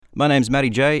My name's Matty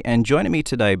J, and joining me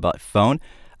today by phone,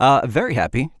 very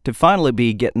happy to finally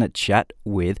be getting a chat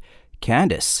with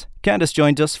Candice. Candice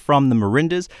joined us from the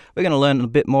Merindas. We're going to learn a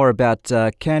bit more about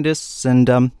Candice, and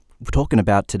we're talking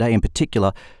about today in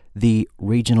particular the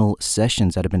regional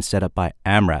sessions that have been set up by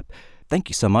AMRAP. Thank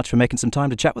you so much for making some time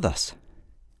to chat with us.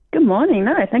 Good morning.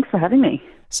 No, thanks for having me.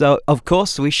 So, of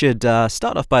course, we should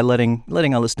start off by letting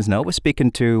our listeners know we're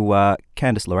speaking to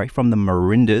Candice Lorrae from the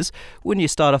Merindas. Wouldn't you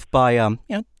start off by,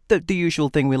 the usual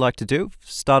thing we like to do,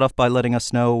 start off by letting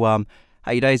us know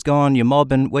how your day's gone, your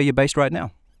mob, and where you're based right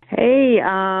now? Hey,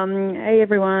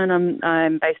 everyone.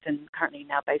 I'm currently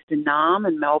based in Naarm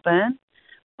in Melbourne,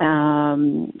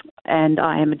 and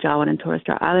I am a Jawoyn and Torres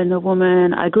Strait Islander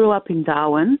woman. I grew up in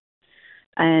Darwin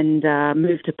and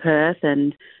moved to Perth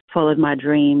and followed my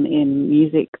dream in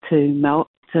music to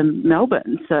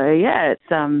Melbourne. So yeah,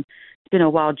 it's been a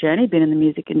wild journey. Been in the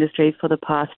music industry for the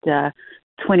past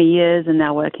 20 years, and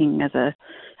now working as a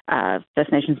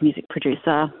First Nations music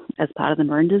producer as part of the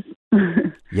Merindas.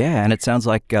 Yeah, and it sounds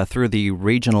like through the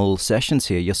regional sessions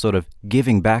here, you're sort of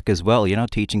giving back as well,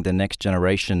 teaching the next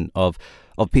generation of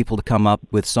people to come up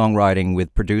with songwriting,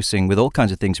 with producing, with all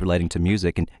kinds of things relating to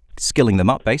music and skilling them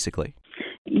up, basically.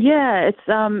 Yeah,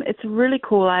 it's really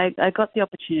cool. I got the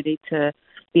opportunity to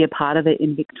be a part of it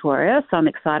in Victoria, so I'm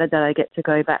excited that I get to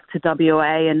go back to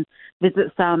WA and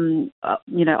visit some,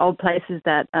 old places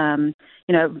that, a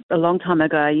long time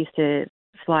ago I used to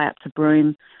fly up to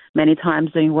Broome many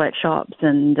times doing workshops,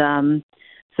 and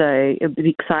so it'd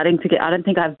be exciting to get. I don't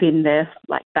think I've been there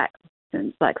back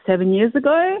since 7 years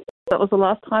ago. That was the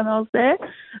last time I was there,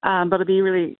 but it'd be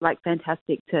really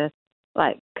fantastic to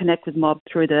connect with mob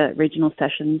through the regional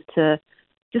sessions to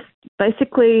just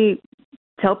basically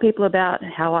tell people about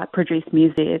how I produce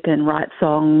music and write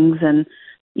songs and,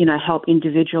 help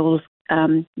individuals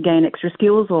gain extra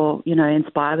skills or,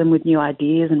 inspire them with new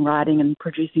ideas and writing and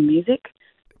producing music.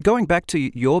 Going back to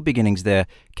your beginnings there,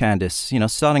 Candice,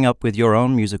 starting up with your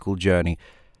own musical journey,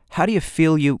 how do you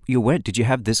feel you went? Did you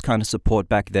have this kind of support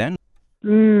back then?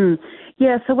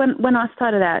 Yeah, so when I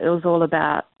started out, it was all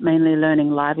about mainly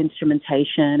learning live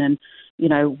instrumentation and,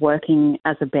 working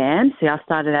as a band. So I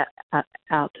started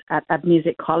out at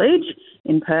Abmusic College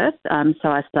in Perth. So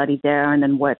I studied there and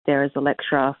then worked there as a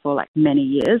lecturer for many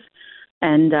years.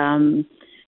 And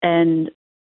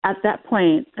at that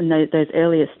point, in those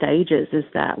earlier stages, is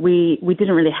that we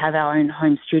didn't really have our own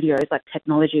home studios.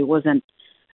 Technology wasn't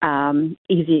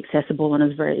easy accessible, and it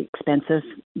was very expensive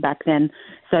back then.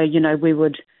 So, we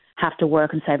would have to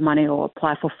work and save money or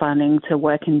apply for funding to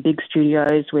work in big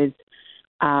studios with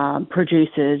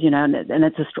producers, and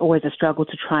it's always a struggle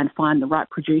to try and find the right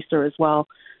producer as well.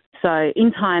 So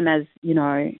in time, as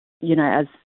as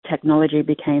technology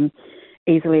became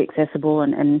easily accessible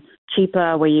and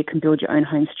cheaper, where you can build your own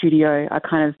home studio, I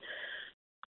kind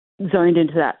of zoned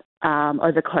into that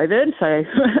over COVID. So,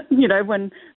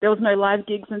 when there was no live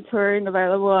gigs and touring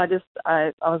available, I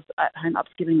was at home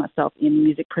upskilling myself in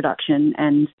music production,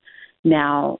 and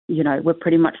now, we're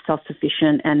pretty much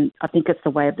self-sufficient, and I think it's the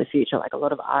way of the future. A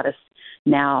lot of artists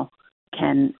now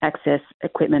can access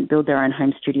equipment, build their own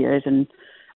home studios, and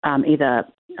either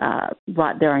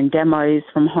write their own demos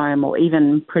from home or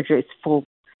even produce full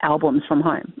albums from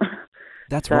home.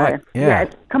 That's right. Yeah,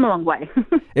 it's come a long way.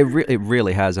 It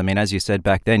really has. I mean, as you said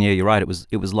back then, yeah, you're right.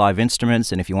 It was live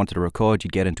instruments, and if you wanted to record,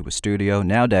 you'd get into a studio.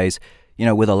 Nowadays,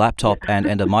 with a laptop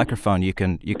and a microphone, you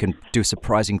can do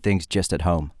surprising things just at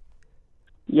home.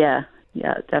 Yeah,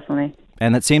 definitely.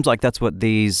 And it seems like that's what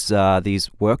these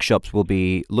workshops will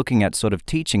be looking at, sort of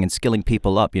teaching and skilling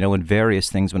people up, in various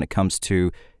things when it comes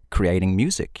to creating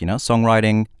music,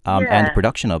 songwriting and the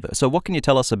production of it. So what can you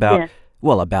tell us about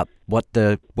what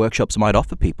the workshops might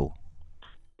offer people?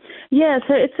 Yeah,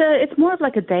 so it's more of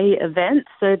a day event.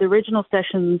 So the regional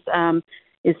sessions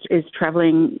is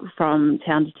traveling from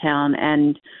town to town,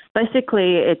 and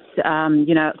basically it's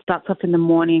it starts off in the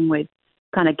morning with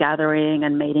kind of gathering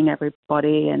and meeting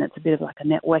everybody, and it's a bit of a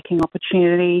networking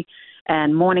opportunity,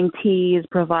 and morning tea is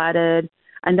provided,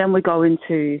 and then we go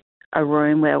into a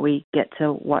room where we get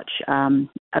to watch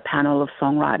a panel of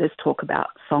songwriters talk about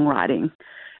songwriting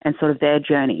and sort of their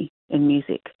journey in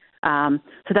music. So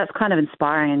that's kind of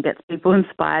inspiring and gets people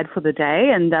inspired for the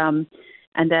day, and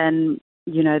then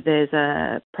there's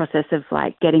a process of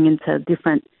getting into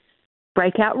different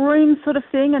breakout rooms sort of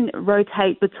thing, and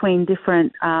rotate between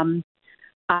different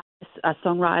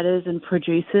songwriters and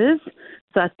producers.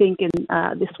 So I think in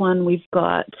this one we've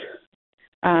got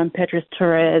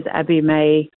Torres, Abby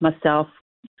May, myself,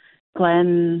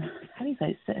 Glenn. How do you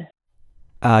say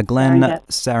it? Glenn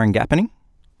Sarangapani.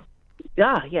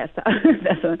 Yes,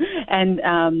 that's one.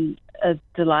 And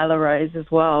Delilah Rose as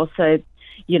well. So,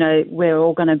 we're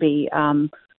all going to be,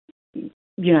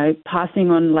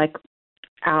 passing on like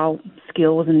our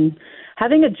skills and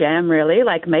having a jam, really,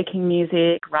 like making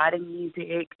music, writing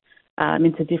music,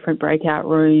 into different breakout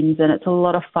rooms. And it's a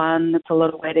lot of fun. It's a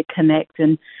lot of way to connect,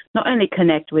 and not only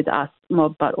connect with us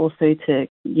mob, but also to,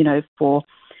 for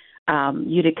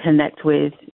you to connect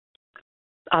with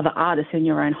other artists in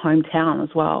your own hometown as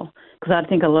well. Because I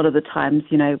think a lot of the times,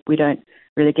 we don't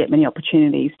really get many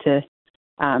opportunities to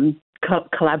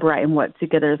collaborate and work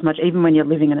together as much, even when you're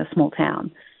living in a small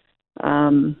town.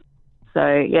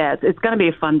 It's going to be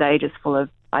a fun day, just full of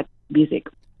like music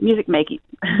making.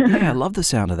 Yeah, I love the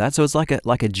sound of that. So it's like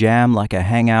a jam, like a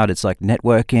hangout. It's like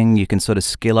networking. You can sort of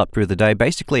skill up through the day.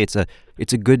 Basically, it's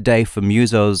a good day for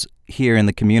musos here in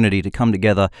the community to come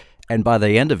together. And by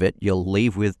the end of it, you'll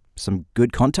leave with some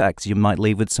good contacts. You might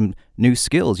leave with some new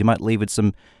skills. You might leave with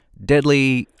some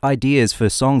deadly ideas for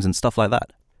songs and stuff like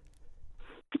that.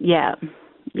 Yeah.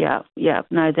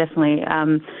 No, definitely.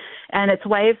 And it's a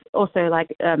way of also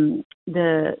like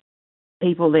the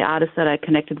artists that I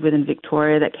connected with in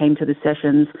Victoria that came to the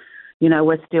sessions,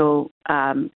 we're still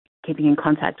keeping in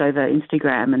contact over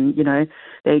Instagram, and,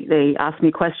 they ask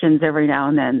me questions every now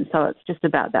and then. So it's just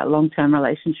about that long-term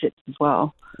relationships as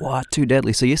well. Wow, too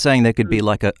deadly. So you're saying there could be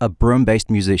like a Broome-based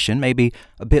musician, maybe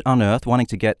a bit unearthed, wanting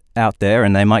to get out there,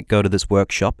 and they might go to this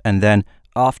workshop, and then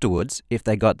afterwards, if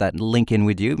they got that link in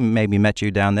with you, maybe met you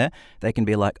down there, they can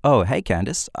be like, oh, hey,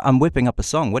 Candice, I'm whipping up a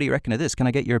song. What do you reckon of this? Can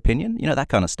I get your opinion? That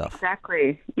kind of stuff.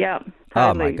 Exactly. Yeah.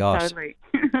 Totally, oh, my gosh. Totally.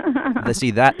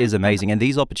 See, that is amazing. And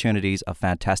these opportunities are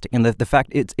fantastic. And the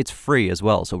fact it's free as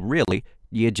well. So really,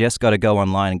 you just got to go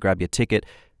online and grab your ticket,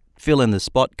 fill in the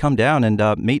spot, come down and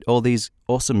meet all these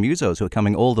awesome musos who are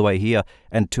coming all the way here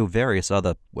and to various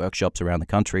other workshops around the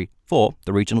country for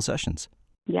the regional sessions.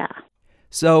 Yeah.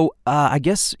 So I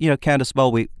guess, Candice,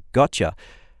 while we got you,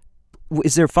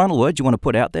 is there a final word you want to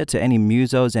put out there to any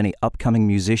musos, any upcoming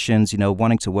musicians,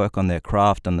 wanting to work on their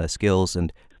craft and their skills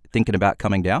and thinking about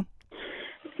coming down?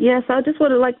 Yes, I just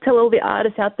want to tell all the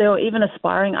artists out there, or even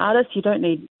aspiring artists, you don't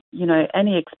need,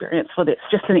 any experience for this,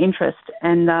 just an interest.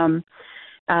 And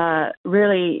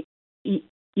really,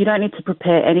 you don't need to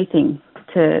prepare anything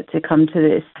to come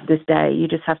to this day. You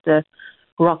just have to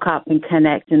rock up and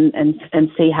connect and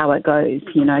see how it goes.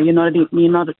 You're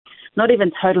not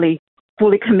even totally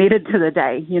fully committed to the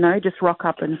day. Just rock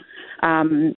up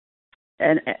and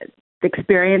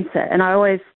experience it. And I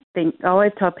always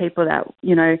tell people that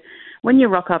when you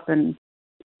rock up and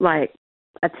like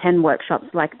attend workshops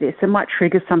like this, it might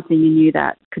trigger something in you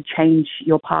that could change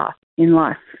your path in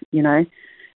life.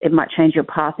 It might change your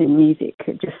path in music.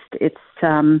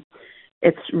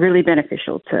 It's really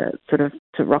beneficial to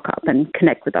to rock up and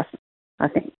connect with us, I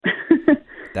think.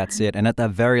 That's it. And at the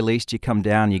very least, you come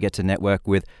down, you get to network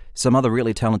with some other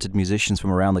really talented musicians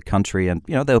from around the country, and,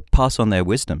 they'll pass on their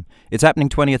wisdom. It's happening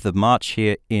 20th of March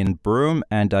here in Broome,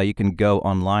 and you can go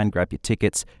online, grab your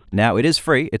tickets. Now, it is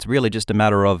free. It's really just a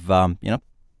matter of,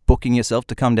 booking yourself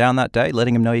to come down that day,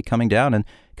 letting them know you're coming down, and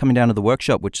coming down to the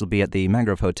workshop, which will be at the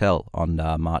Mangrove Hotel on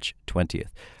March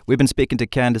 20th. We've been speaking to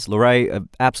Candice Lorrae.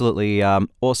 Absolutely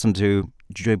awesome to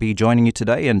be joining you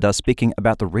today and speaking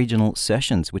about the regional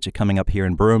sessions, which are coming up here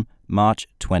in Broome, March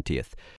 20th.